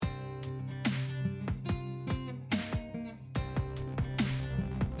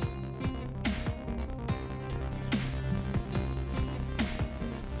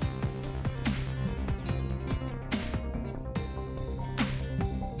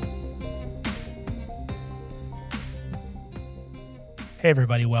Hey,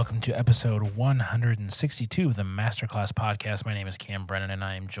 everybody, welcome to episode 162 of the Masterclass Podcast. My name is Cam Brennan, and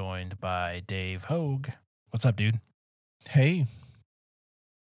I am joined by Dave Hogue. What's up, dude? Hey,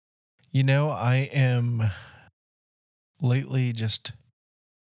 I am lately just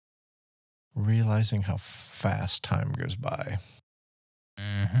realizing how fast time goes by.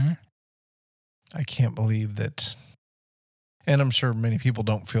 Mm-hmm. I can't believe that, and I'm sure many people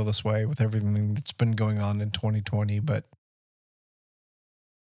don't feel this way with everything that's been going on in 2020, but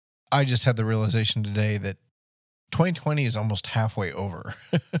I just had the realization today that 2020 is almost halfway over.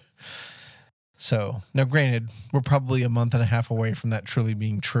 So, now granted, we're probably a month and a half away from that truly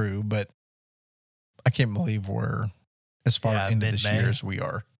being true, but I can't believe we're as far into this year as we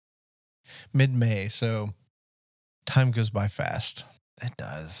are. Mid-May, so time goes by fast. It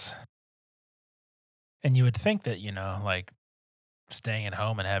does. And you would think that, like staying at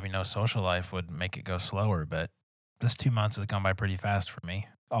home and having no social life would make it go slower, but this 2 months has gone by pretty fast for me,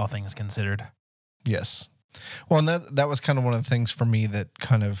 all things considered. Yes. Well, and that was kind of one of the things for me that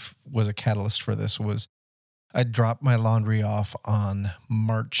kind of was a catalyst for this was I dropped my laundry off on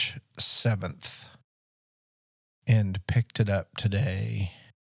March 7th and picked it up today,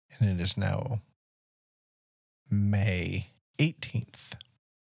 and it is now May 18th.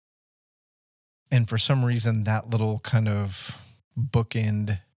 And for some reason, that little kind of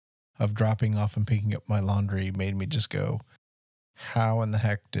bookend of dropping off and picking up my laundry made me just go, how in the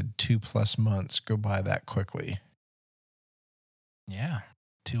heck did 2+ months go by that quickly? Yeah.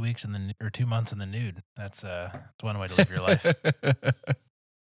 2 weeks 2 months in the nude. That's one way to live your life.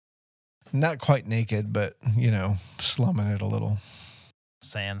 Not quite naked, but, slumming it a little.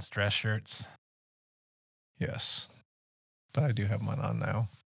 Sans dress shirts. Yes. But I do have mine on now.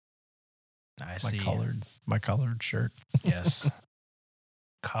 I see. My collared shirt. Yes.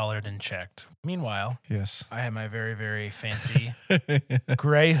 Collared and checked. Meanwhile, yes, I have my very, very fancy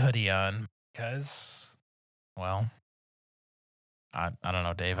gray hoodie on because, well, I don't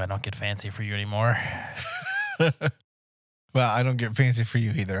know, Dave. I don't get fancy for you anymore. Well, I don't get fancy for you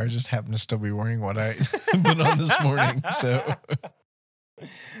either. I just happen to still be wearing what I put on this morning. So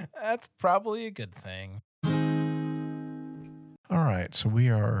that's probably a good thing. All right. So we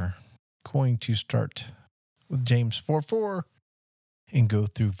are going to start with James 4:4 and go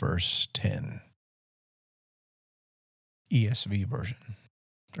through verse 10. ESV version.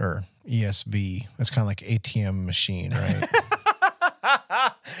 Or ESV. That's kind of like ATM machine, right?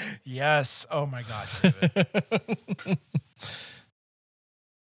 Yes. Oh my gosh, David.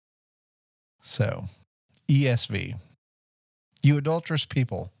 So, ESV. You adulterous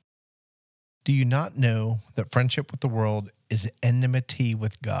people, do you not know that friendship with the world is enmity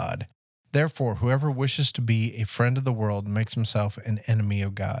with God? Therefore, whoever wishes to be a friend of the world makes himself an enemy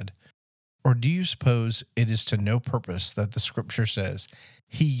of God. Or do you suppose it is to no purpose that the scripture says,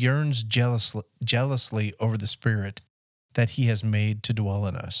 he yearns jealously over the Spirit that he has made to dwell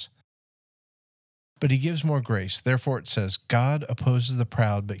in us? But he gives more grace. Therefore it says, God opposes the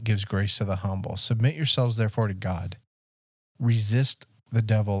proud, but gives grace to the humble. Submit yourselves therefore to God. Resist the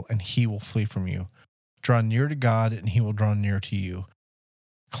devil, and he will flee from you. Draw near to God, and he will draw near to you.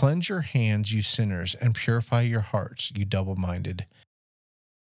 Cleanse your hands, you sinners, and purify your hearts, you double-minded.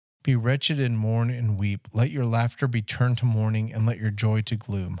 Be wretched and mourn and weep. Let your laughter be turned to mourning, and let your joy to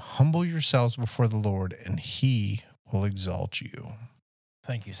gloom. Humble yourselves before the Lord, and he will exalt you.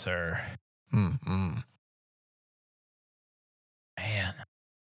 Thank you, sir. Mm-hmm. Man.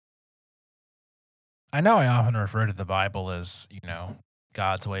 I know I often refer to the Bible as,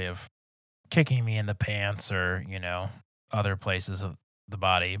 God's way of kicking me in the pants or, other places of the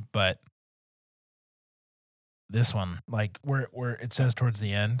body, but this one, like where it says towards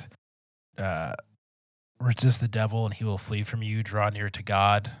the end, resist the devil and he will flee from you, draw near to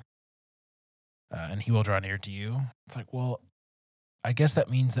God, and he will draw near to you. It's like, well, I guess that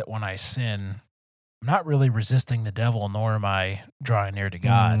means that when I sin, I'm not really resisting the devil, nor am I drawing near to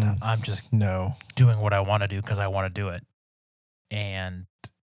God. I'm just doing what I want to do because I want to do it. And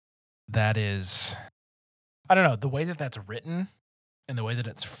that is, I don't know, the way that that's written and the way that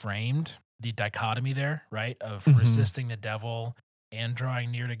it's framed, the dichotomy there, right, of resisting the devil and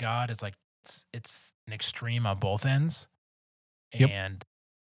drawing near to God, it's like it's an extreme on both ends. Yep. And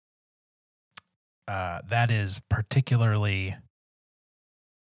that is particularly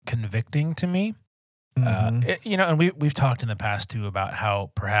convicting to me. And we've talked in the past too about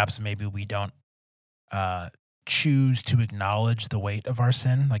how perhaps maybe we don't choose to acknowledge the weight of our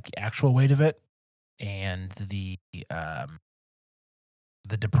sin, like the actual weight of it, and the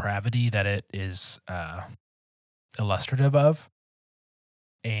depravity that it is illustrative of.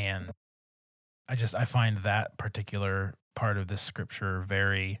 And I find that particular part of this scripture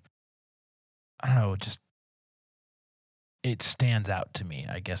very, I don't know, just it stands out to me,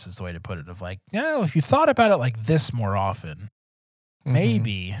 I guess is the way to put it. Of like, yeah, if you thought about it like this more often,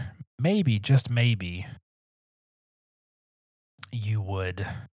 Mm-hmm. maybe, just maybe, you would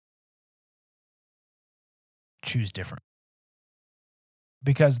choose different.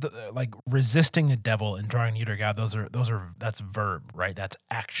 Because like resisting the devil and drawing near to God, that's verb, right? That's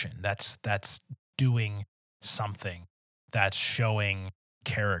action. That's doing something. That's showing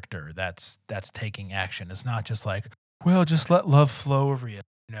character. That's taking action. It's not just like, well, just let love flow over you,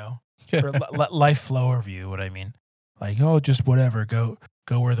 you know, or let life flow over you. What I mean, like, oh, just whatever, go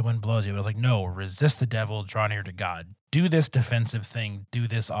where the wind blows you. But it's like, no, resist the devil, draw near to God. Do this defensive thing. Do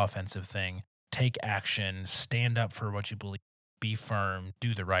this offensive thing. Take action. Stand up for what you believe, be firm,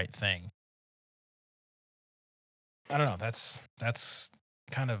 do the right thing. I don't know. That's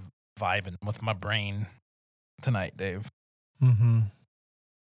kind of vibing with my brain tonight, Dave. Mm-hmm.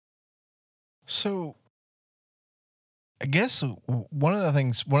 So I guess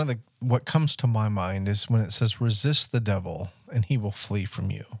what comes to my mind is when it says resist the devil and he will flee from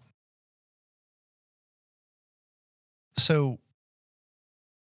you. So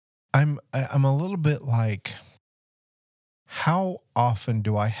I'm a little bit like, how often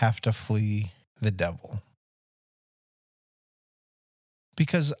do I have to flee the devil?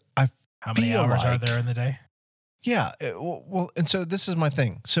 Because I How many feel hours are like, there in the day? yeah, well, and so this is my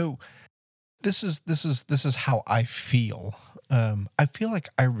thing. So this is how I feel. I feel like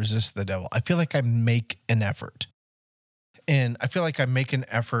I resist the devil. I feel like I make an effort, and I feel like I make an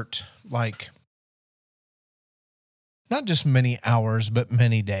effort, like not just many hours, but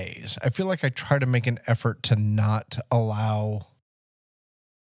many days. I feel like I try to make an effort to not allow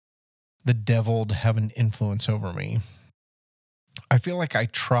the devil to have an influence over me. I feel like I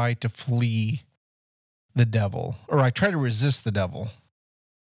try to flee the devil, or I try to resist the devil.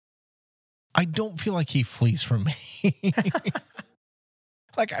 I don't feel like he flees from me.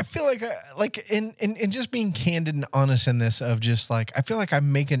 Like, I feel like in just being candid and honest in this, of just like, I feel like I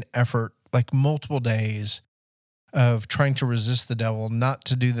make an effort, like multiple days, of trying to resist the devil, not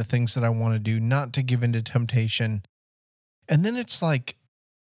to do the things that I want to do, not to give into temptation. And then it's like,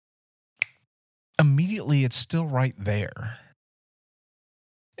 immediately it's still right there.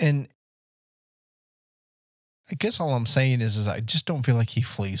 And I guess all I'm saying is I just don't feel like he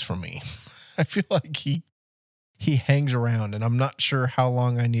flees from me. I feel like he hangs around, and I'm not sure how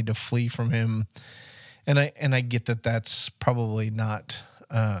long I need to flee from him. And I get that that's probably not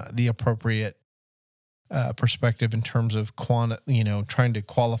the appropriate perspective in terms of trying to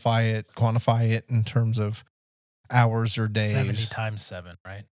quantify it in terms of hours or days. 70 times 7,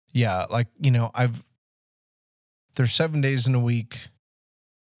 right? Yeah, like, there's 7 days in a week.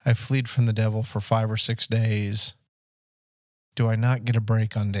 I fled from the devil for 5 or 6 days. Do I not get a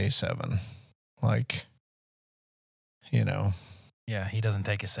break on day 7? Like, Yeah, he doesn't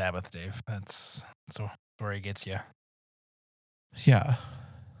take a Sabbath, Dave. That's where he gets you. Yeah.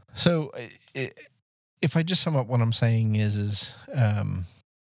 So if I just sum up what I'm saying is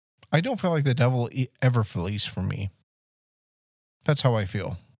I don't feel like the devil ever flees from me. That's how I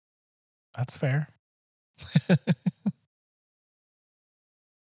feel. That's fair.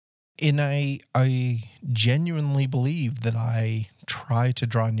 And I genuinely believe that I try to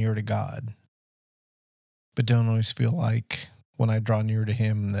draw near to God, but don't always feel like when I draw near to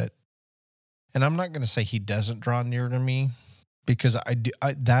him and I'm not going to say he doesn't draw near to me, because I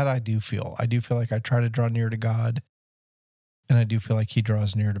do feel like I try to draw near to God, and I do feel like he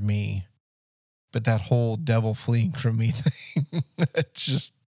draws near to me. But that whole devil fleeing from me thing, it's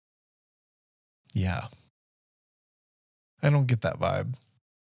just, yeah. I don't get that vibe.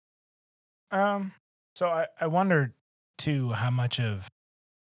 So I wonder too how much of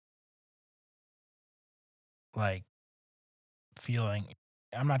like feeling,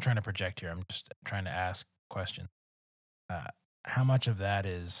 I'm not trying to project here, I'm just trying to ask questions. How much of that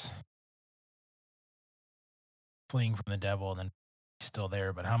is fleeing from the devil and then he's still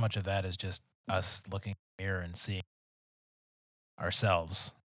there, but how much of that is just us looking in the mirror and seeing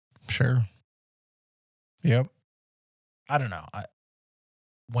ourselves? Sure. Yep. I don't know.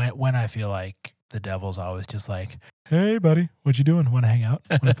 When I feel like the devil's always just like, "Hey, buddy, what you doing? Want to hang out?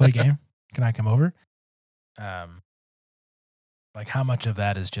 Want to play a game? Can I come over?" Like how much of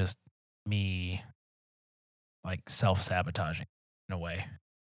that is just me, like self-sabotaging in a way?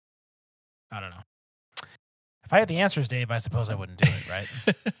 I don't know. If I had the answers, Dave, I suppose I wouldn't do it, right?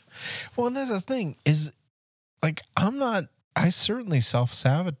 Well, and that's the thing is, like, I certainly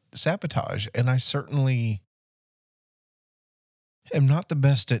sabotage, and I certainly am not the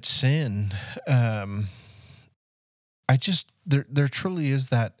best at sin. there truly is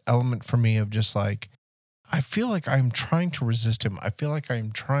that element for me of just like, I feel like I'm trying to resist him. I feel like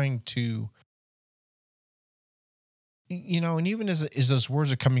I'm trying to, and even as those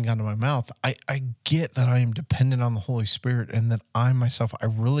words are coming out of my mouth, I get that I am dependent on the Holy Spirit and that I myself, I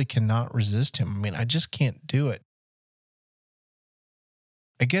really cannot resist him. I mean, I just can't do it.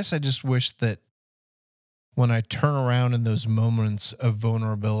 I guess I just wish that when I turn around in those moments of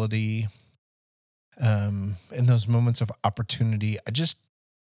vulnerability, in those moments of opportunity, it just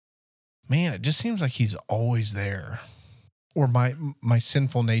seems like he's always there, or my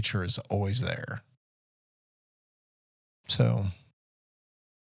sinful nature is always there. So,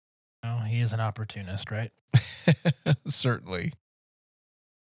 Oh, he is an opportunist, right? certainly.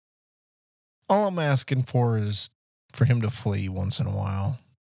 All I'm asking for is for him to flee once in a while.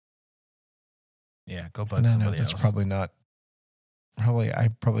 Yeah, go bug And I know somebody that's else. I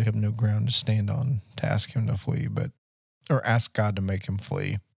probably have no ground to stand on to ask him to flee, or ask God to make him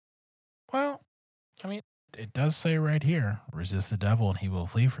flee. Well, I mean, it does say right here, resist the devil and he will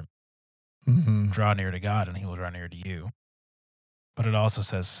flee from you. Mm-hmm. Draw near to God and he will draw near to you. But it also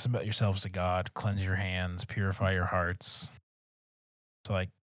says, submit yourselves to God, cleanse your hands, purify your hearts. So, like,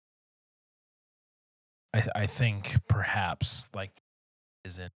 I think perhaps, like,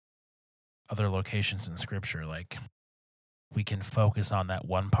 is in other locations in Scripture, like, we can focus on that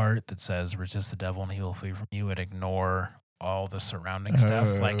one part that says, resist the devil and he will flee from you, and ignore all the surrounding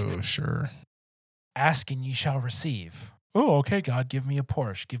stuff. Like, Sure. ask and ye shall receive. Oh, okay, God, give me a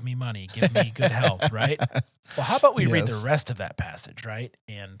Porsche, give me money, give me good health, right? Well, how about we read the Yes. rest of that passage, right?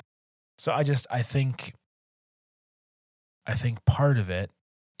 And so I think part of it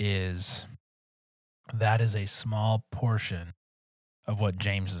is that is a small portion of what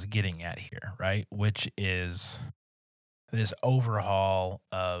James is getting at here, right? Which is this overhaul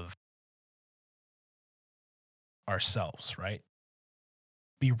of ourselves, right?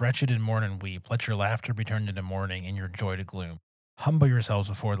 Be wretched and mourn and weep. Let your laughter be turned into mourning and your joy to gloom. Humble yourselves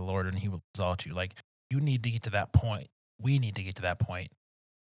before the Lord and he will exalt you. Like, you need to get to that point. We need to get to that point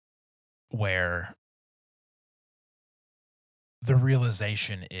where the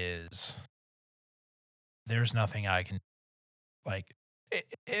realization is there's nothing I can, like,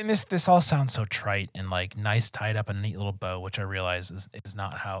 and this all sounds so trite and like nice, tied up in a neat little bow, which I realize is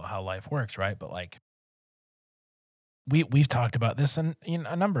not how life works, right? But like, we've talked about this in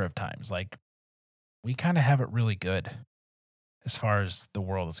a number of times. Like, we kind of have it really good as far as the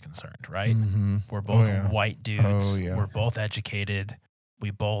world is concerned, right? Mm-hmm. We're both yeah. white dudes. Oh, yeah. We're both educated.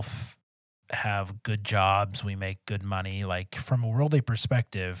 We both have good jobs. We make good money. Like, from a worldly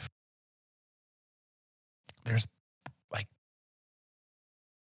perspective, there's like,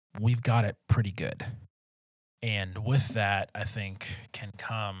 we've got it pretty good. And with that, I think can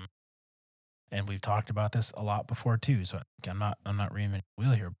come, and we've talked about this a lot before too. So I'm not reinventing the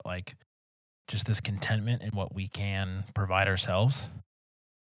wheel here, but like, just this contentment in what we can provide ourselves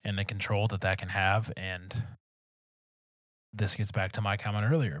and the control that can have. And this gets back to my comment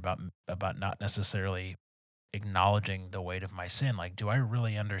earlier about not necessarily acknowledging the weight of my sin. Like, do I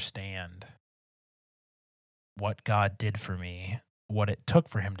really understand what God did for me, what it took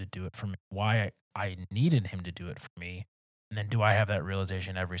for him to do it for me, why I needed him to do it for me? And then do I have that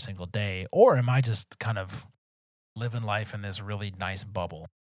realization every single day? Or am I just kind of living life in this really nice bubble,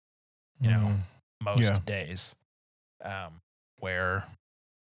 most days, where,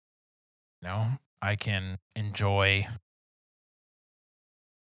 I can enjoy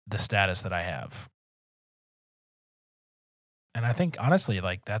the status that I have. And I think honestly,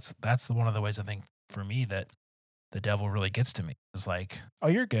 like, that's one of the ways I think for me that the devil really gets to me is like, oh,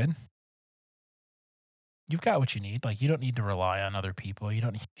 you're good. You've got what you need. Like, you don't need to rely on other people. You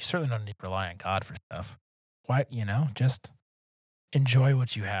certainly don't need to rely on God for stuff. Why, just enjoy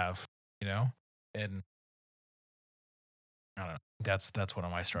what you have, and I don't know. That's one of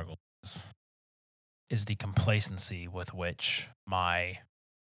my struggles is the complacency with which my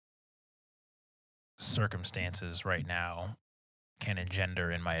circumstances right now can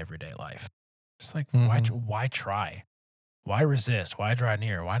engender in my everyday life. Just like, why try? Why resist? Why draw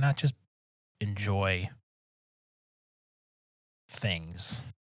near? Why not just enjoy things?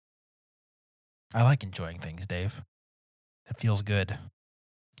 I like enjoying things, Dave. It feels good.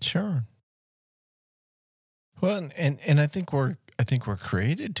 Sure. Well, and I think we're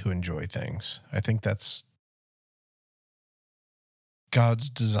created to enjoy things. I think that's God's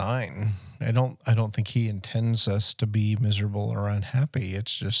design. I don't think he intends us to be miserable or unhappy.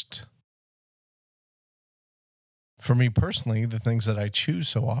 It's just, for me personally, the things that I choose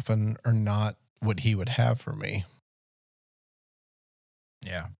so often are not what he would have for me.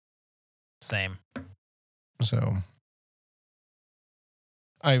 Yeah. Same. So,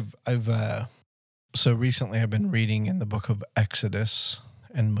 So recently I've been reading in the book of Exodus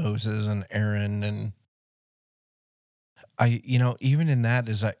and Moses and Aaron, and even in that,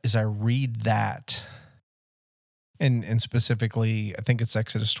 as I read that, and specifically, I think it's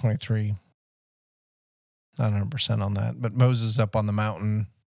Exodus 23, not 100% on that, but Moses up on the mountain,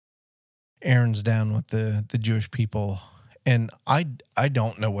 Aaron's down with the Jewish people, and I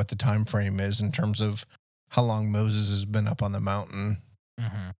don't know what the time frame is in terms of how long Moses has been up on the mountain.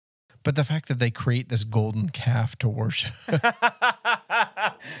 Mm-hmm. But the fact that they create this golden calf to worship.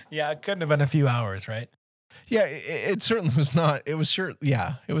 Yeah, it couldn't have been a few hours, right? Yeah, it certainly was not. It was sure.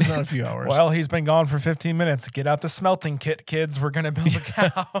 Yeah, it was not a few hours. Well, he's been gone for 15 minutes. Get out the smelting kit, kids. We're going to build a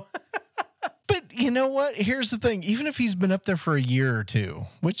cow. But you know what? Here's the thing. Even if he's been up there for a year or two,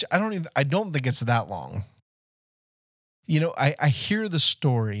 which I don't think it's that long. I hear the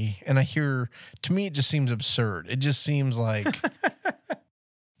story and to me, it just seems absurd. It just seems like,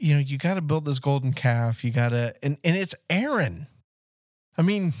 you got to build this golden calf. You got to, and it's Aaron. I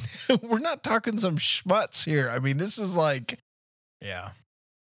mean, we're not talking some schmutz here. I mean, this is like, yeah,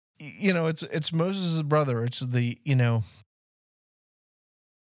 it's Moses' brother. It's and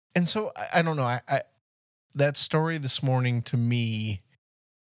so I don't know. I that story this morning to me,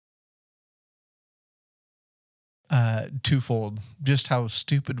 twofold, just how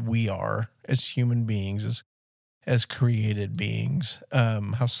stupid we are as human beings, as created beings,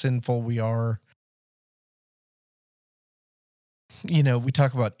 how sinful we are. We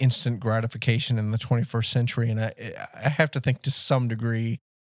talk about instant gratification in the 21st century, and I have to think to some degree,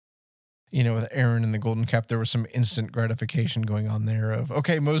 with Aaron and the golden calf, there was some instant gratification going on there of,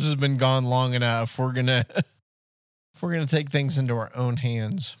 okay, Moses has been gone long enough. We're gonna take things into our own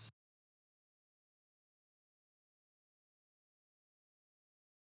hands.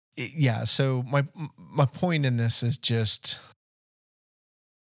 Yeah. So my point in this is just,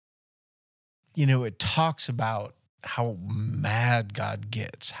 it talks about how mad God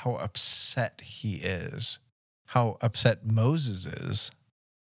gets, how upset he is, how upset Moses is.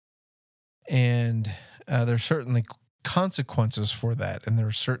 And there's certainly consequences for that. And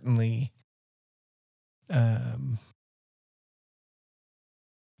there's certainly, God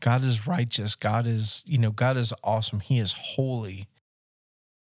is righteous. God is awesome. He is holy.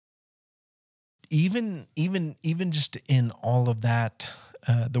 Even just in all of that,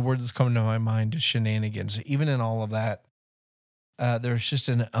 the word that's coming to my mind is shenanigans. Even in all of that, there's just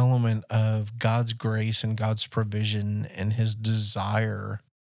an element of God's grace and God's provision and his desire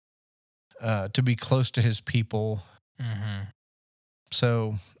to be close to his people. Mm-hmm.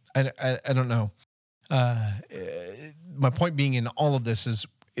 So I don't know. My point being in all of this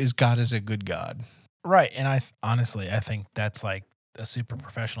is God is a good God. Right. And I think that's like a super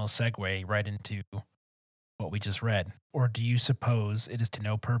professional segue right into what we just read. Or do you suppose it is to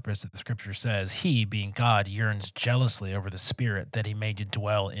no purpose that the scripture says, he, being God, yearns jealously over the spirit that he made to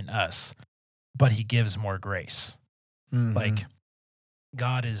dwell in us, but he gives more grace? Mm-hmm. Like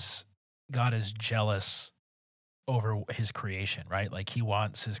God is jealous over his creation, right? Like he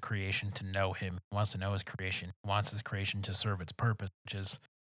wants his creation to know him. He wants to know his creation. He wants his creation to serve its purpose, which is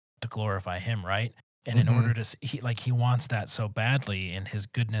to glorify him, right? And in order to, he wants that so badly, and his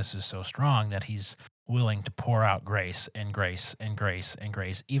goodness is so strong that he's willing to pour out grace and grace and grace and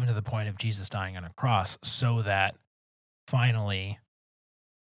grace, even to the point of Jesus dying on a cross, so that finally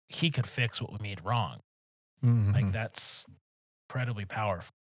he could fix what we made wrong. Mm-hmm. Like that's incredibly powerful.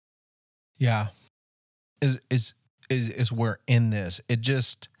 Yeah. Is where in this, it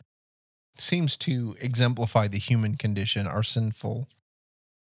just seems to exemplify the human condition, our sinful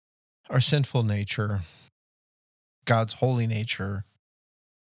nature, God's holy nature,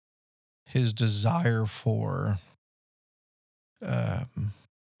 his desire for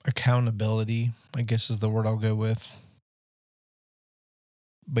accountability, I guess is the word I'll go with.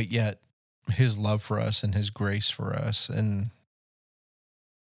 But yet his love for us and his grace for us. And,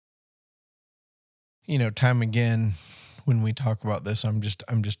 time again, when we talk about this, I'm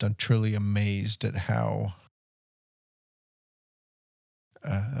truly amazed at how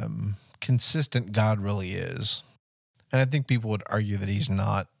consistent God really is. And I think people would argue that he's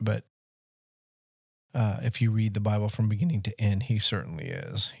not, but if you read the Bible from beginning to end, he certainly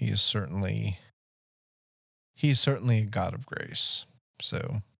is. He's certainly a God of grace.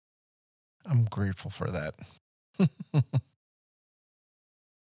 So I'm grateful for that.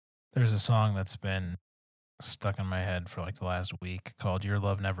 There's a song that's been stuck in my head for like the last week called Your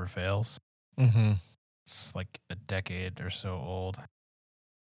Love Never Fails. Mm-hmm. It's like a decade or so old.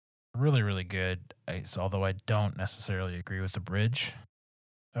 Really, really good. Although I don't necessarily agree with the bridge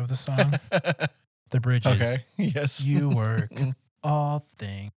of the song. The bridge is, Yes. you work all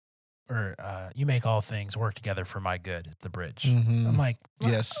things, or you make all things work together for my good. It's the bridge. I'm Mm-hmm. like,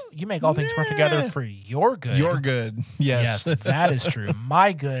 "Well, Yes. you make all things work together Yeah. for your good. You're good. Yes, Yes. that is true.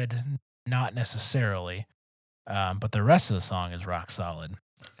 My good, not necessarily. But the rest of the song is rock solid.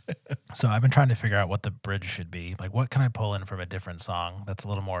 So I've been trying to figure out what the bridge should be. Like, what can I pull in from a different song that's a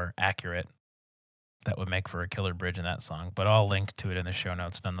little more accurate that would make for a killer bridge in that song? But I'll link to it in the show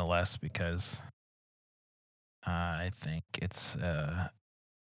notes nonetheless because I think it's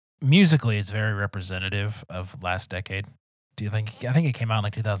musically it's very representative of last decade. Do you think? I think it came out in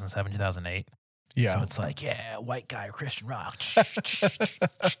like 2007, 2008. So Yeah. it's like, yeah, white guy Christian rock.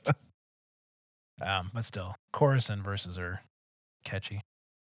 But still, chorus and verses are catchy.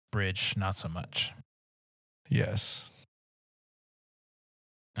 Bridge, not so much. Yes.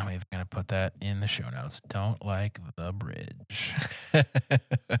 I'm even going to put that in the show notes. Don't like the bridge.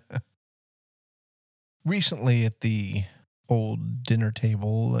 Recently at the old dinner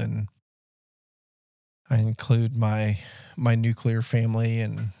table, and I include my nuclear family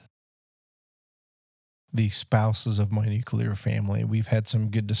and the spouses of my nuclear family. We've had some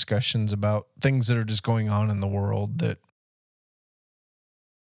good discussions about things that are just going on in the world that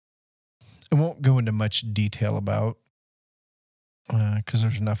I won't go into much detail about because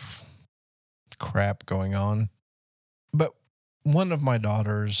there's enough crap going on. But one of my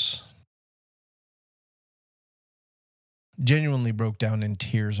daughters genuinely broke down in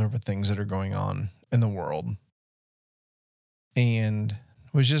tears over things that are going on in the world and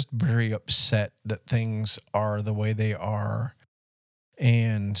was just very upset that things are the way they are.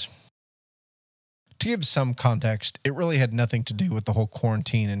 And to give some context, it really had nothing to do with the whole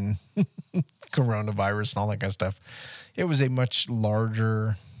quarantine and coronavirus and all that kind of stuff. It was a much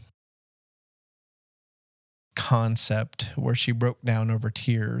larger concept where she broke down over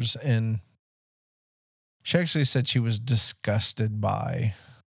tears, and she actually said she was disgusted by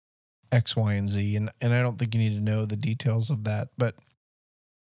X, Y, and Z. And I don't think you need to know the details of that, but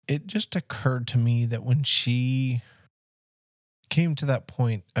it just occurred to me that when she came to that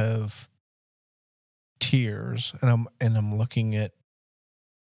point of tears, and I'm looking at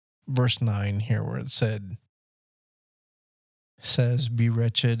verse 9 here where it says, "Be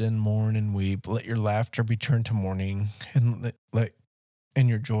wretched and mourn and weep. Let your laughter be turned to mourning, and and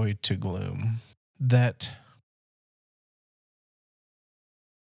your joy to gloom." That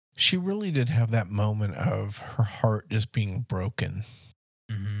she really did have that moment of her heart just being broken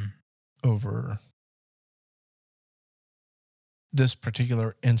over this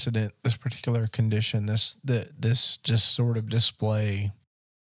particular incident, this particular condition, this just sort of display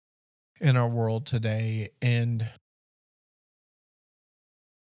in our world today. And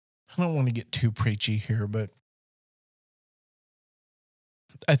I don't want to get too preachy here, but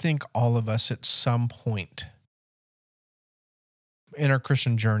I think all of us at some point in our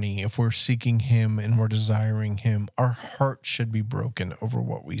Christian journey, if we're seeking Him and we're desiring Him, our heart should be broken over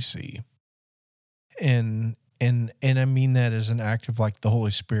what we see. And I mean that as an act of like the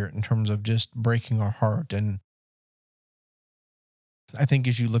Holy Spirit in terms of just breaking our heart. And I think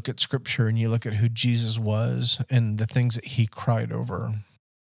as you look at Scripture and you look at who Jesus was and the things that He cried over,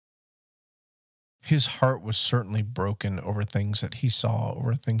 His heart was certainly broken over things that He saw,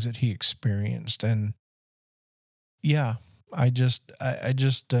 over things that He experienced. And yeah, I just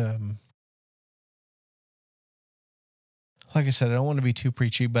like I said, I don't want to be too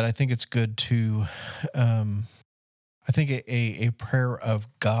preachy, but I think it's good to, I think a prayer of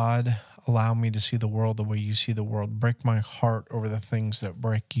God, allow me to see the world the way you see the world. Break my heart over the things that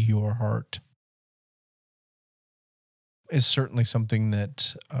break your heart is certainly something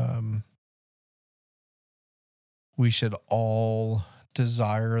that we should all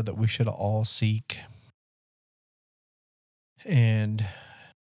desire, that we should all seek. And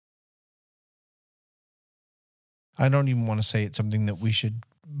I don't even want to say it's something that we should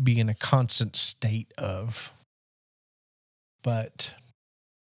be in a constant state of, but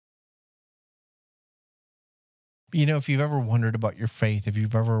you know, if you've ever wondered about your faith, if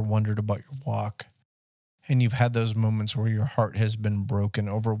you've ever wondered about your walk, and you've had those moments where your heart has been broken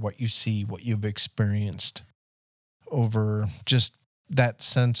over what you see, what you've experienced, over just that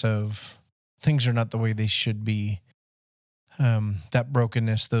sense of things are not the way they should be, that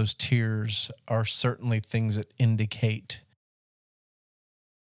brokenness, those tears are certainly things that indicate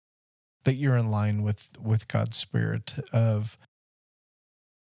that you're in line with God's Spirit of,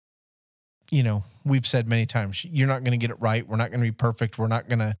 you know, we've said many times, you're not going to get it right. We're not going to be perfect. We're not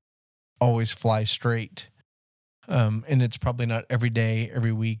going to always fly straight. And it's probably not every day,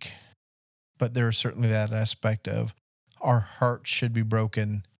 every week, but there is certainly that aspect of our heart should be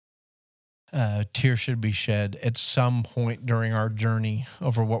broken tears should be shed at some point during our journey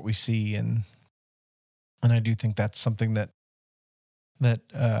over what we see, and I do think that's something that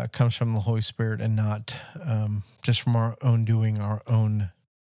comes from the Holy Spirit and not just from our own doing, our own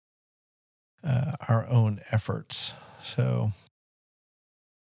efforts. So,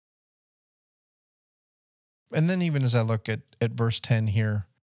 and then even as I look at verse 10 here,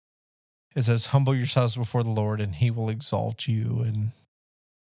 it says, "Humble yourselves before the Lord, and He will exalt you." And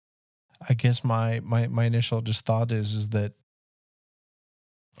I guess my initial just thought is that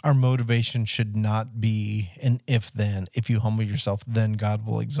our motivation should not be an if-then. If you humble yourself, then God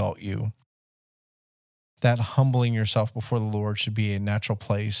will exalt you. That humbling yourself before the Lord should be a natural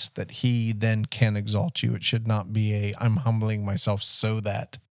place that He then can exalt you. It should not be I'm humbling myself so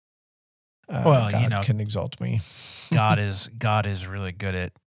that God can exalt me. God is really good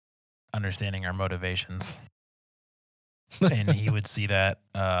at understanding our motivations. And He would see that,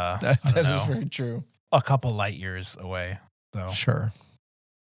 that is very true. A couple light years away. So sure.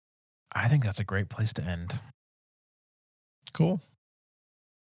 I think that's a great place to end. Cool.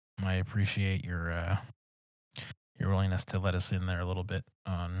 I appreciate your willingness to let us in there a little bit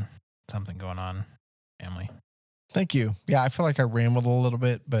on something going on, family. Thank you. Yeah, I feel like I rambled a little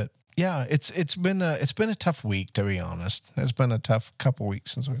bit, but yeah, it's been a tough week, to be honest. It's been a tough couple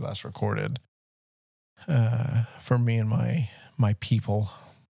weeks since we last recorded. For me and my people,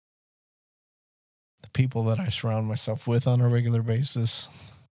 the people that I surround myself with on a regular basis.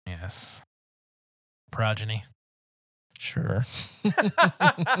 Yes. Progeny. Sure.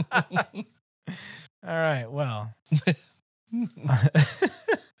 All right. Well.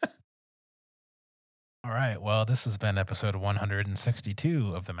 All right. Well, this has been episode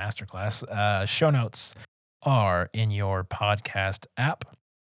 162 of the Masterclass. Show notes are in your podcast app.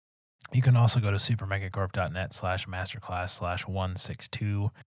 You can also go to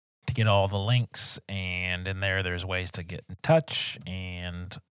supermegacorp.net/masterclass/162 to get all the links. And in there's ways to get in touch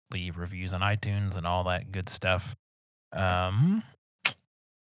and leave reviews on iTunes and all that good stuff.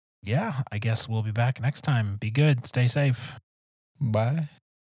 Yeah, I guess we'll be back next time. Be good. Stay safe. Bye.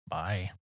 Bye.